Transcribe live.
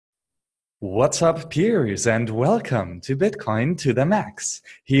What's up, peers, and welcome to Bitcoin to the Max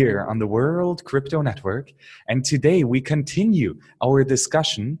here on the World Crypto Network. And today we continue our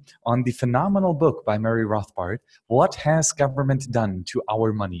discussion on the phenomenal book by Murray Rothbard, What Has Government Done to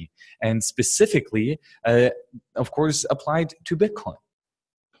Our Money? And specifically, of course, applied to Bitcoin.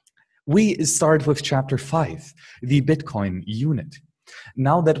 We start with chapter 5, the Bitcoin unit.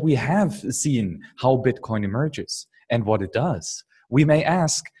 Now that we have seen how Bitcoin emerges and what it does, we may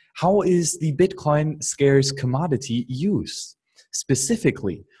ask, how is the Bitcoin scarce commodity used?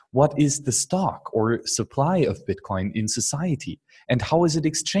 Specifically, what is the stock or supply of Bitcoin in society, and how is it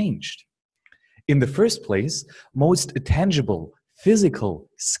exchanged? In the first place, most tangible, physical,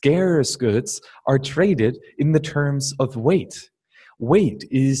 scarce goods are traded in the terms of weight. Weight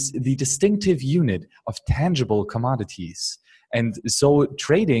is the distinctive unit of tangible commodities. And so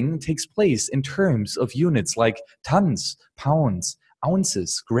trading takes place in terms of units like tons, pounds,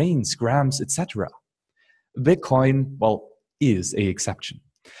 ounces, grains, grams, etc. Bitcoin, is an exception.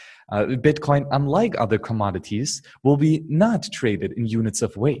 Bitcoin, unlike other commodities, will be not traded in units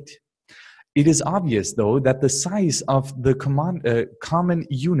of weight. It is obvious, though, that the size of the common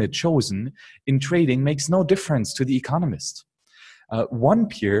unit chosen in trading makes no difference to the economist. One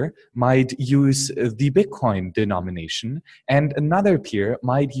peer might use the Bitcoin denomination, and another peer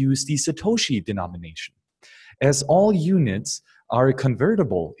might use the Satoshi denomination. As all units are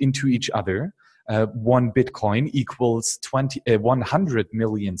convertible into each other, one Bitcoin equals 100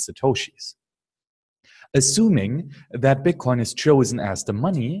 million Satoshis. Assuming that Bitcoin is chosen as the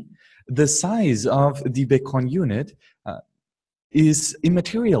money, the size of the Bitcoin unit is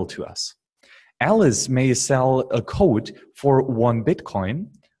immaterial to us. Alice may sell a coat for 1 Bitcoin,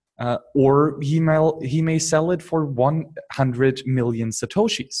 or he may sell it for 100 million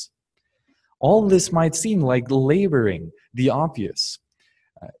Satoshis. All this might seem like laboring the obvious,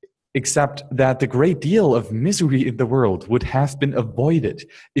 except that the great deal of misery in the world would have been avoided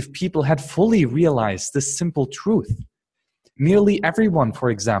if people had fully realized this simple truth. Nearly everyone, for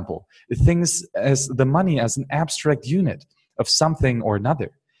example, thinks as the money as an abstract unit of something or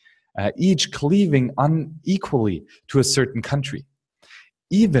another, each cleaving unequally to a certain country.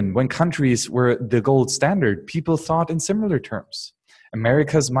 Even when countries were the gold standard, people thought in similar terms.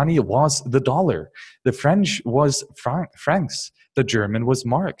 America's money was the dollar, the French was francs, the German was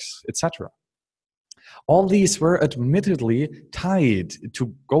marks, etc. All these were admittedly tied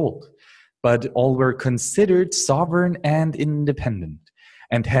to gold, but all were considered sovereign and independent,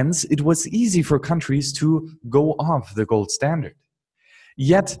 and hence it was easy for countries to go off the gold standard.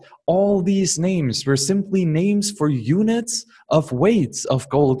 Yet all these names were simply names for units of weights of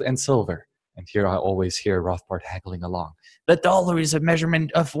gold and silver. And here I always hear Rothbard haggling along. The dollar is a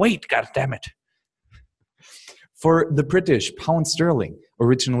measurement of weight, goddammit. For the British, pound sterling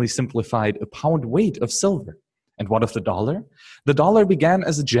originally simplified a pound weight of silver. And what of the dollar? The dollar began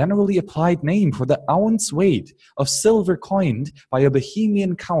as a generally applied name for the ounce weight of silver coined by a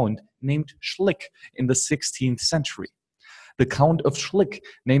Bohemian count named Schlick in the 16th century. The Count of Schlick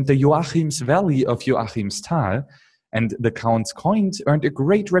named the Joachim's Valley of Joachimsthal, and the Count's coins earned a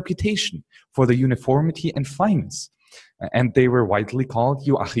great reputation for their uniformity and fineness, and they were widely called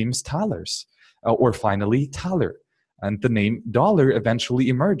Joachim's Thalers, or finally Thaler, and the name dollar eventually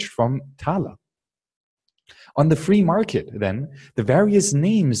emerged from Thaler. On the free market, then, the various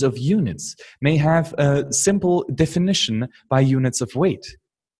names of units may have a simple definition by units of weight,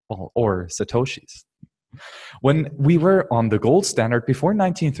 or Satoshis. When we were on the gold standard before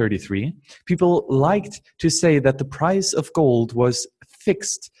 1933, people liked to say that the price of gold was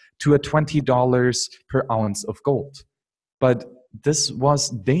fixed to a $20 per ounce of gold. But this was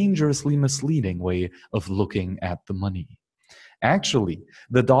dangerously misleading way of looking at the money. Actually,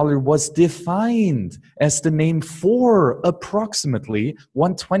 the dollar was defined as the name for approximately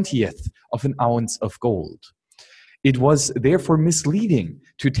 1/20th of an ounce of gold. It was therefore misleading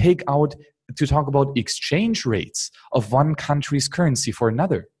to talk about exchange rates of one country's currency for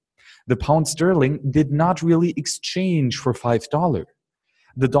another. The pound sterling did not really exchange for $5.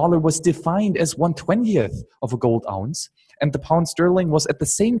 The dollar was defined as 1/20th of a gold ounce, and the pound sterling was at the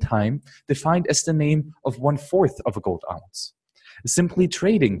same time defined as the name of 1/4 of a gold ounce, simply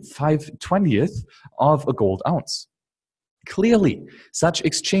trading 5/20th of a gold ounce. Clearly, such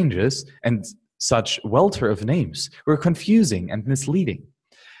exchanges and such welter of names were confusing and misleading.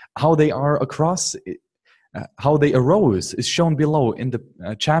 How they arose is shown below in the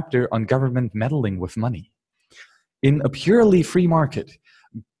chapter on government meddling with money. In a purely free market,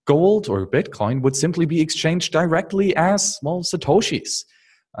 gold or Bitcoin would simply be exchanged directly as, Satoshis,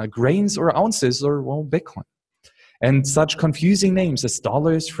 grains or ounces or, Bitcoin. And such confusing names as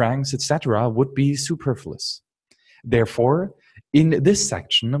dollars, francs, etc. would be superfluous. Therefore, in this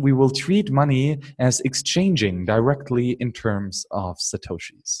section, we will treat money as exchanging directly in terms of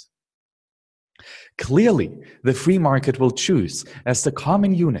satoshis. Clearly, the free market will choose as the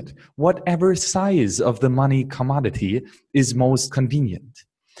common unit whatever size of the money commodity is most convenient.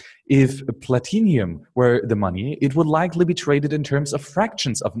 If platinum were the money, it would likely be traded in terms of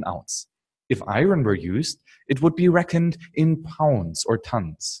fractions of an ounce. If iron were used, it would be reckoned in pounds or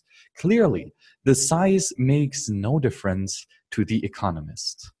tons. Clearly, the size makes no difference to the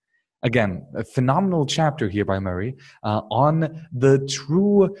economist. Again, a phenomenal chapter here by Murray on the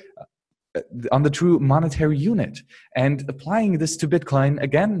true monetary unit. And applying this to Bitcoin,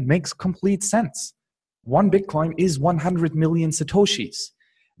 again, makes complete sense. One Bitcoin is 100 million satoshis.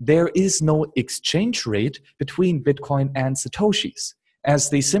 There is no exchange rate between Bitcoin and satoshis, as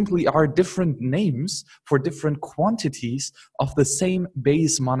they simply are different names for different quantities of the same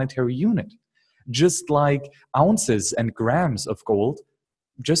base monetary unit. Just like ounces and grams of gold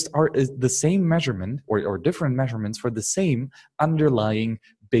just are the same measurement or different measurements for the same underlying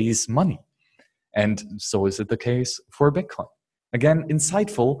base money. And so is it the case for Bitcoin. Again,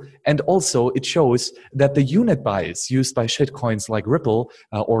 insightful, and also it shows that the unit bias used by shitcoins like Ripple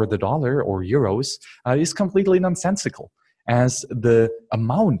or the dollar or euros is completely nonsensical, as the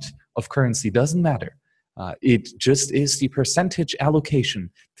amount of currency doesn't matter. It just is the percentage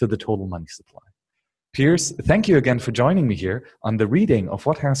allocation to the total money supply. Piers, thank you again for joining me here on the reading of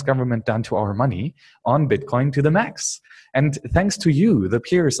What Has Government Done to Our Money on Bitcoin to the Max. And thanks to you, the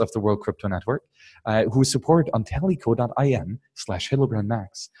peers of the World Crypto Network, who support on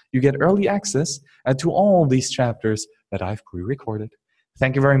teleco.in/HillebrandMax. You get early access to all these chapters that I've pre-recorded.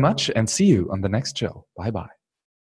 Thank you very much and see you on the next show. Bye-bye.